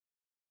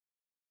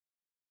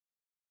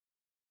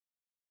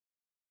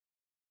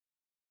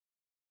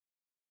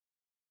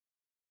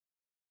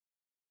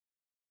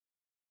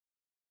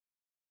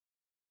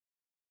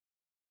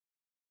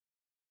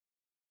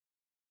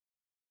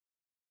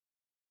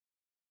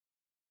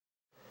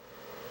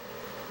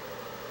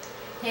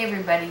Hey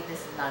everybody, this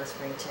is Not a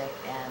Spring Chick,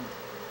 and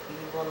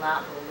you will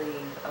not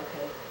believe,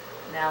 okay,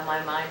 now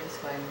my mind is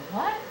going,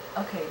 what?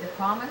 Okay, the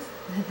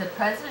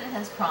president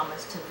has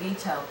promised to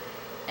veto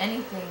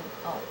anything,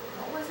 oh,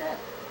 what was it?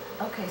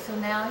 Okay, so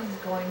now he's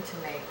going to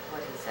make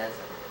what he says.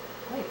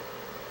 Wait,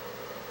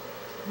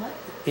 what?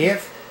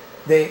 If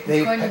it's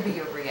going to be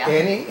a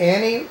reality.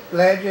 any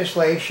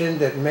legislation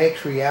that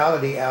makes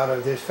reality out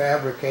of this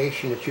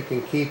fabrication that you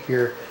can keep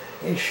your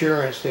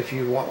insurance if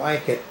you want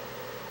like it,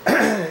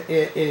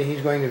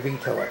 he's going to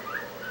veto it.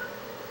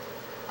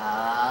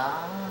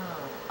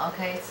 Oh,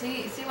 okay.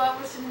 See why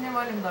we're sitting there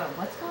wondering, going,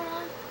 what's going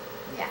on?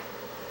 Yeah.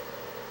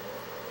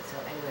 So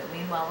anyway,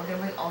 meanwhile, we're going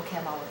to bring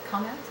Oldecam on with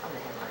comments on the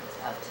headlines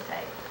of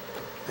today.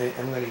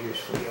 I'm going to use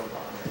Flea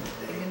Obama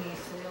today. You're going to use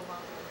Flea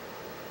Obama.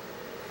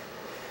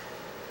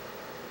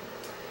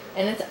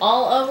 And it's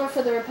all over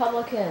for the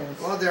Republicans.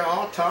 Well, they're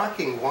all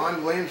talking,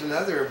 Juan Williams and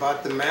others,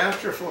 about the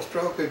masterful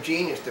stroke of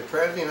genius. The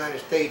President of the United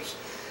States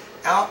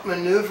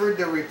outmaneuvered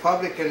the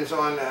Republicans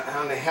on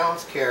the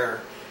health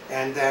care,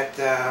 and that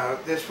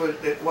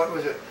what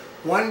was it?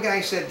 One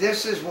guy said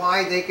this is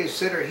why they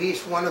consider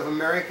he's one of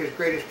America's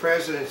greatest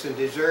presidents and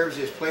deserves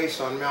his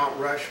place on Mount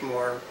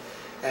Rushmore.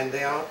 And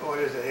they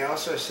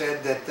also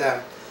said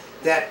that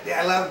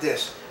I love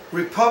this.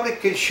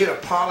 Republicans should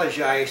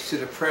apologize to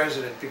the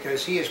president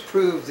because he has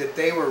proved that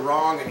they were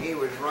wrong and he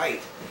was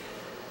right.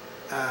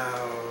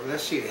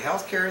 Let's see. The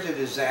health care is a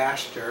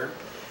disaster.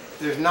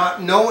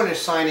 No one is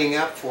signing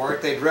up for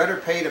it. They'd rather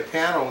pay the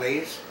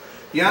penalties.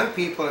 Young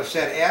people have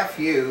said F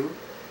you,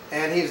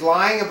 and he's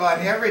lying about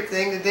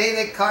everything. The day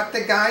they caught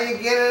the guy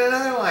again in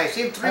another lie.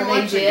 See, 3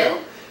 months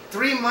ago.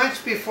 3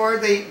 months before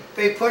they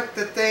put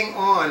the thing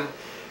on.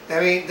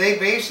 I mean, they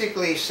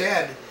basically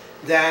said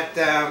that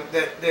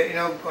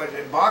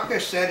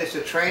Baucus said it's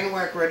a train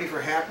wreck ready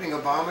for happening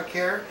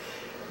Obamacare.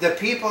 The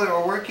people that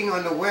were working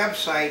on the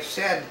website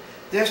said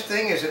this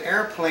thing is an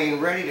airplane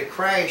ready to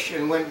crash,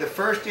 and when the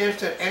first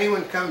instant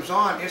anyone comes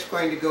on, it's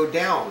going to go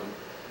down.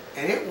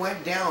 And it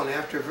went down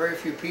after very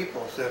few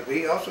people. So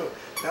they also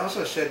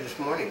said this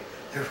morning,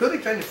 they're really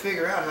trying to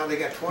figure out how they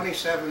got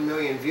 27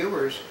 million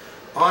viewers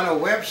on a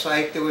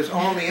website that was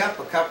only up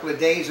a couple of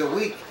days a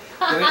week.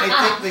 I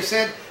mean, they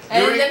said...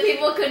 And the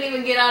people couldn't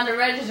even get on to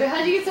register.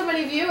 How do you get so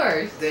many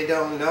viewers? They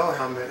don't know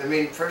how many. I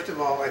mean, first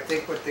of all, I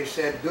think what they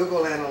said,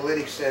 Google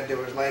Analytics said there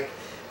was like,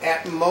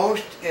 at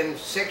most in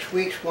 6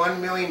 weeks, 1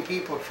 million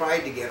people tried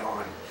to get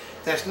on.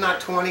 That's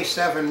not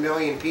 27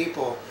 million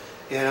people,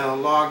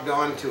 logged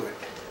on to it.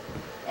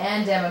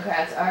 And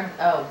Democrats are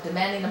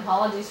demanding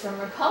apologies from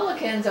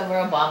Republicans over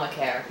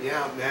Obamacare.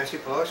 Yeah, Nancy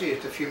Pelosi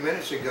just a few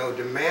minutes ago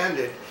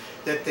demanded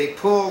that they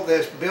pull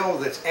this bill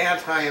that's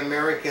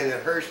anti-American,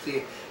 that hurts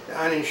the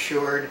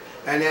uninsured,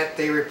 and that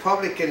the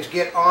Republicans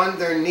get on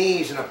their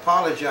knees and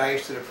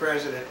apologize to the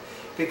president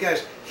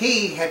because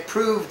he had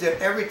proved that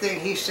everything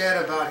he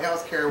said about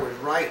health care was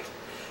right.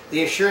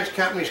 The insurance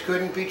companies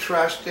couldn't be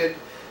trusted,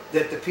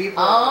 that the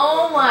people...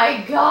 Oh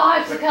my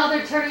gosh, look how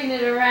they're turning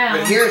it around.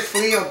 But here's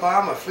Flea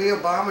Obama. Flea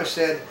Obama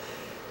said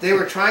they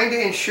were trying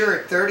to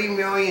insure 30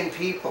 million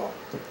people.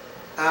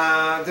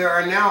 There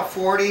are now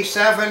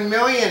 47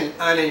 million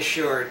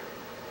uninsured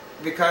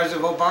because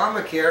of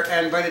Obamacare,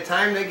 and by the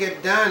time they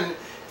get done,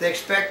 they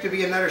expect to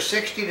be another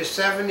 60 to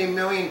 70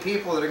 million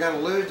people that are going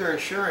to lose their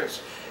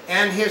insurance.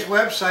 And his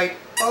website,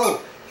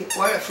 what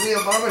Flea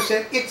Obama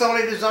said, it's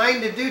only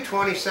designed to do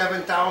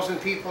 27,000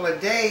 people a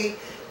day.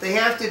 They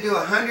have to do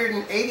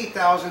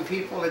 180,000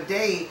 people a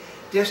day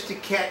just to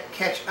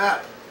catch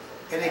up.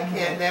 And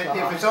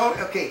if it's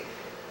only, okay,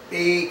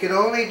 they could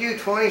only do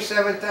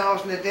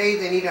 27,000 a day,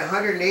 they need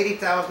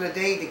 180,000 a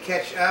day to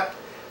catch up.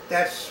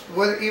 That's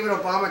whether even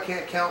Obama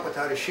can't count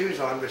without his shoes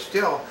on, but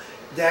still,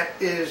 that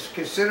is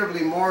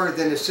considerably more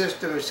than the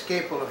system is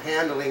capable of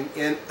handling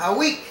in a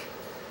week.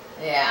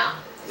 Yeah.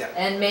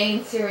 And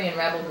main Syrian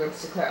rebel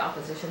groups declare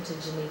opposition to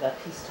Geneva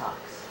peace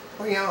talks.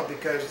 Well, yeah,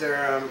 because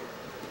they're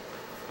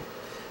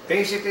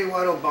basically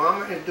what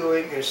Obama is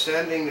doing is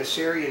sending the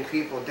Syrian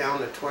people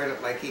down the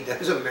toilet like he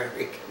does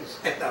Americans.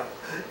 And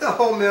the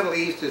whole Middle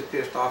East is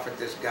pissed off at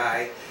this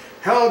guy.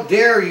 How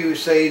dare you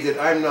say that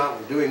I'm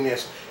not doing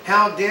this?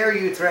 How dare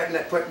you threaten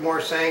to put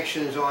more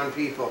sanctions on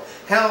people?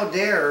 How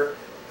dare,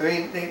 I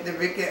mean,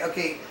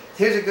 okay,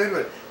 here's a good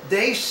one.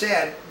 They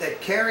said that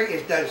Kerry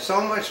has done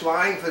so much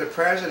lying for the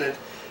president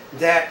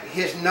that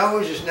his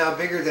nose is now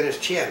bigger than his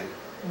chin.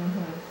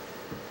 Mm-hmm.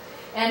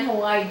 And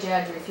Hawaii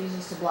judge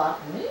refuses to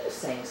block new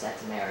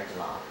same-sex marriage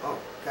law. Oh,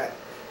 God.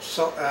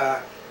 So,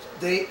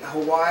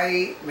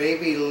 Hawaii may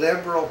be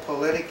liberal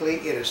politically,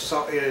 it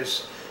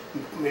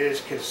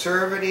is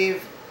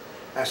conservative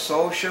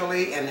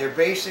socially, and they're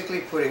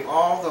basically putting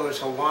all those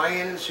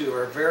Hawaiians who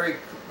are very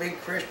big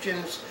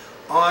Christians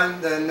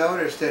on the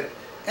notice that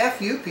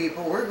F you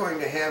people, we're going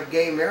to have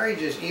gay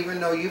marriages even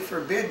though you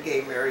forbid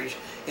gay marriage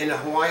in the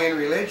Hawaiian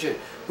religion,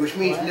 which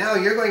means now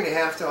you're going to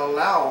have to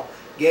allow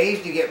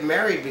gays to get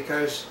married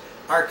because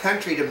our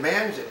country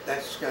demands it.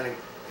 That's going to...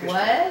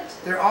 What?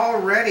 They're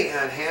already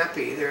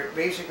unhappy. They're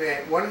basically,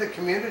 one of the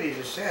communities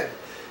has said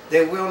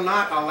They will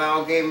not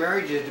allow gay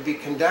marriages to be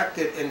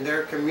conducted in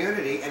their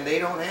community, and they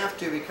don't have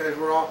to because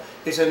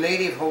it's a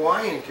native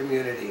Hawaiian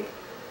community.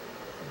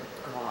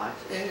 God.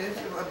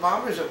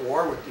 Obama's at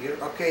war with you.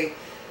 Okay,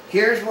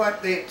 here's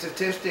what the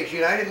statistics,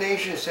 United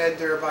Nations said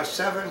there are about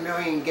 7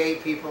 million gay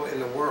people in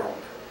the world.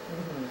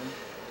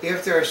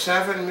 If there are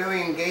 7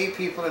 million gay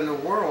people in the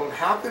world,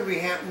 how could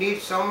we need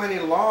so many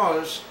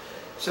laws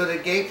so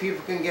that gay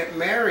people can get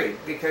married?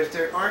 Because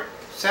there aren't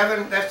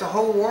 7, that's the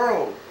whole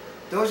world.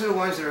 Those are the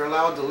ones that are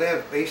allowed to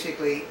live.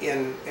 Basically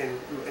in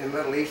the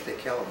Middle East they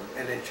kill them,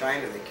 and in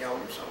China they kill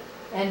them. So.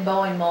 And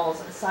Boeing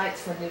mulls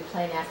sites for new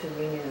plane after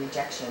union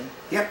rejection.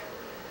 Yep.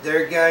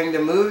 They're going to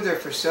move their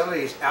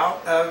facilities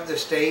out of the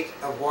state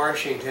of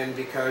Washington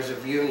because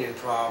of union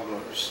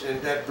problems.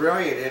 And that's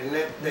brilliant, isn't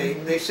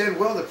it? They said,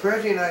 well, the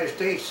President of the United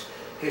States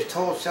has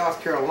told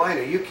South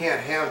Carolina, you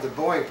can't have the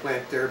Boeing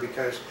plant there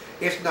because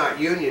it's not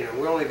union and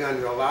we're only going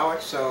to allow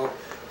it. So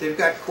they've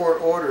got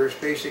court orders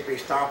basically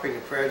stopping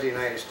the President of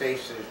the United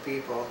States and his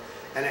people.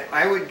 And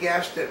I would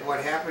guess that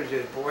what happens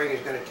is Boeing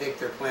is going to take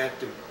their plant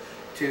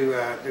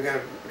they're going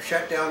to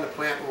shut down the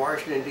plant in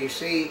Washington,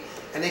 D.C.,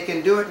 and they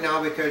can do it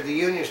now because the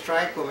union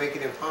strike will make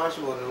it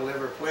impossible to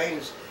deliver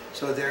planes,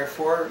 so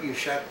therefore you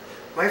shut.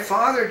 My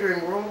father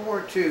during World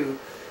War II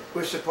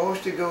was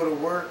supposed to go to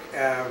work,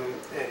 and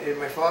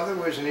my father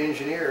was an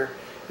engineer,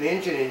 an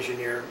engine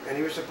engineer, and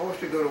he was supposed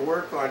to go to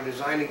work on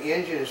designing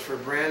engines for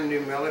brand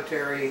new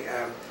military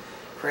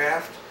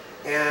craft,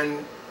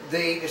 and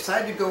they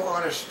decided to go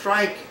on a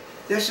strike.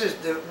 This is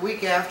the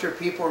week after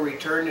people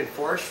returned in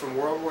force from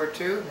World War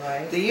II.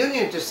 Right. The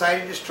union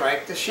decided to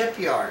strike the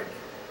shipyard.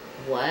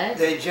 What?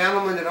 The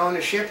gentleman that owned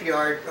the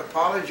shipyard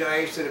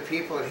apologized to the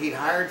people that he'd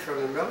hired from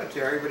the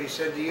military, but he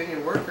said the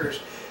union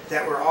workers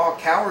that were all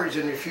cowards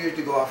and refused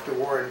to go off to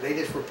war, and they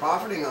just were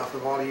profiting off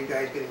of all of you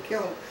guys getting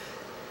killed.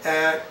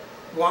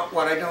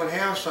 What I don't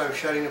have, so I'm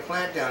shutting the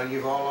plant down, and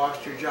you've all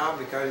lost your job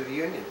because of the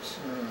unions.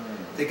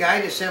 The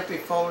guy just simply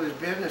folded his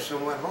business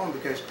and went home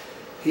because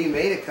he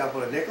made a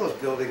couple of nickels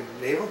building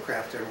naval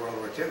craft in World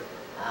War II.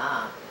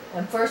 Ah,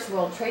 and First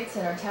World Trade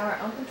Center tower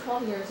opened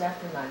 12 years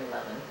after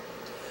 9/11.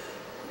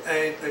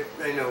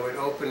 I know, it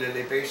opened and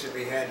they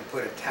basically had to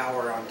put a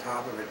tower on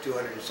top of it,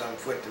 200 and some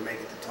foot to make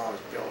it the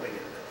tallest building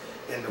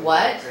in the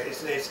what?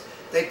 world.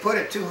 They put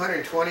a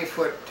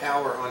 220-foot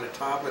tower on the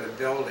top of the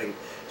building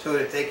so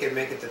that they could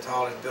make it the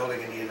tallest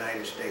building in the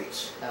United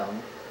States. Oh,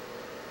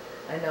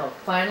 I know.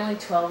 Finally,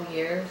 12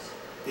 years.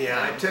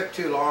 Yeah, it took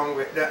too long.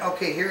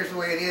 Okay, here's the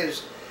way it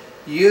is.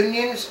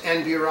 Unions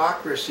and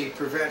bureaucracy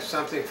prevent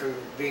something from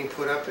being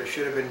put up that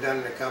should have been done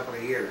in a couple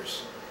of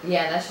years.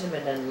 Yeah, that should have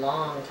been done a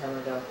long time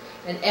ago.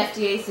 And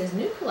FDA says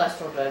new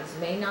cholesterol drugs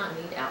may not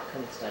need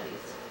outcome studies.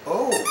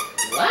 Oh.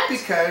 What?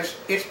 Because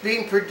it's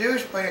being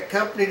produced by a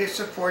company that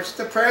supports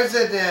the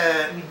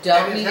president. You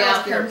don't and his need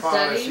healthcare outcome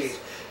studies?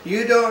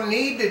 You don't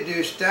need to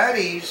do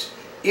studies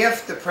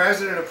if the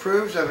president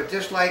approves of it.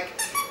 Just like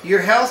your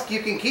health,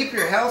 you can keep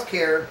your health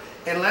care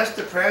unless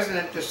the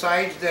president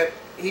decides that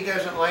he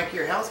doesn't like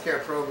your health care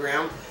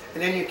program,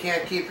 and then you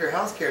can't keep your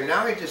health care.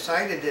 Now he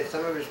decided that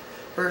some of his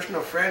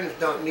personal friends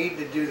don't need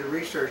to do the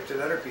research that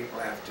other people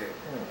have to.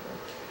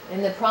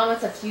 And the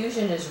promise of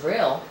fusion is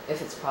real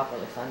if it's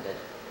properly funded.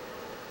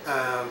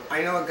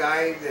 I know a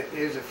guy that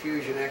is a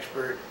fusion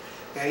expert,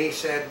 and he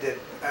said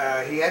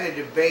that he had a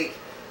debate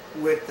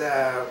with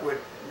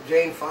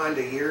Jane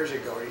Fonda years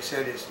ago. He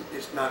said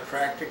it's not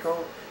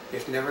practical,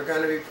 it's never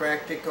going to be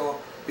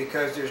practical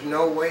because there's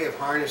no way of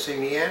harnessing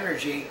the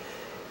energy,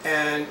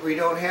 and we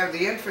don't have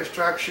the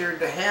infrastructure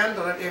to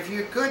handle it if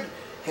you could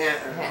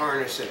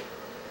harness it.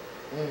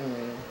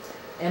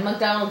 And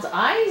McDonald's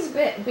eyes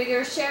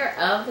bigger share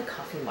of the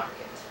coffee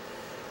market.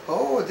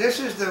 Oh, this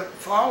is the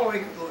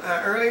following,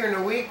 earlier in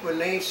the week when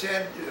they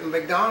said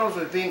McDonald's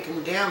was being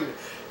condemned,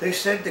 they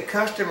said the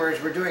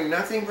customers were doing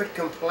nothing but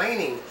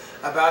complaining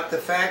about the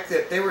fact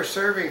that they were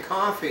serving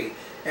coffee,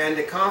 and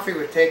the coffee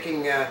was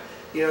taking, they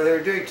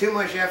were doing too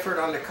much effort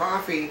on the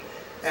coffee,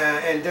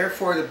 and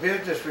therefore the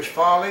business was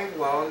falling.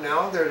 Well,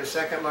 now they're the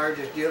second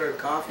largest dealer of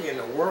coffee in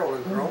the world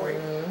and growing.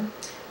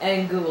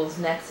 And Google's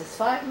Nexus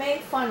 5 may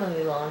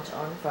finally launch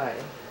on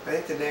Friday. I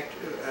think the next,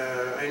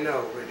 I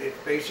know, but it's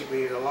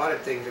basically a lot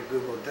of things that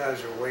Google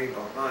does are way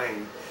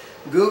behind.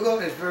 Google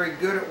is very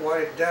good at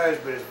what it does,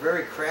 but it's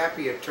very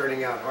crappy at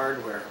turning out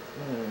hardware.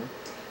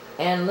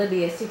 And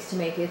Libya seeks to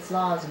make its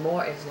laws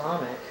more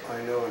Islamic.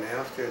 I know, and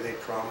after they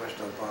promised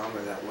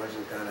Obama that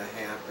wasn't going to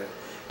happen,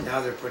 now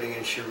they're putting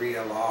in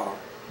Sharia law.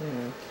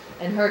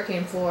 And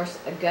hurricane force,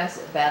 a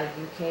gust battered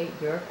UK,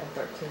 Europe, and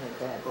 13 are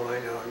dead. Oh, I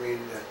know. I mean,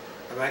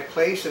 my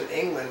place in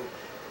England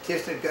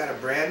just had got a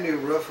brand new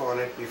roof on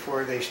it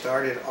before they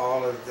started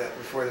all of that,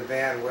 before the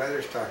bad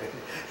weather started.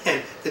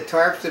 And the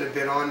tarps that have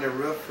been on the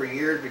roof for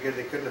years because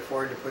they couldn't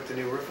afford to put the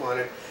new roof on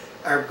it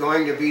are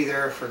going to be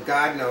there for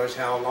God knows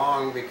how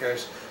long,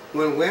 because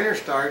when winter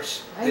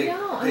starts, they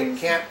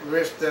can't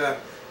risk the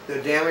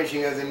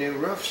damaging of the new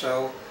roof.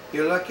 So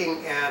you're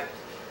looking at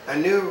a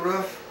new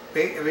roof,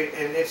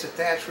 and it's a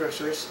thatch roof,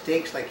 so it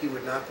stinks like you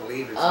would not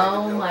believe.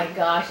 Oh my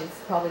gosh, it's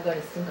probably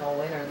going to stink all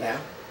winter then. Yeah.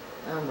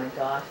 Oh my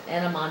gosh.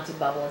 And a Monty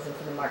Bubbleism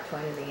for the Mark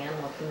Twain of the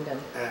Animal Kingdom.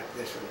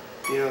 Listen,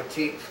 you know,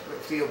 T.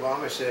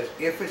 Obama says,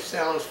 if it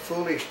sounds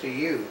foolish to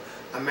you,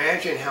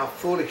 imagine how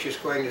foolish it's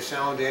going to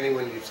sound to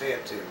anyone you say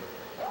it to.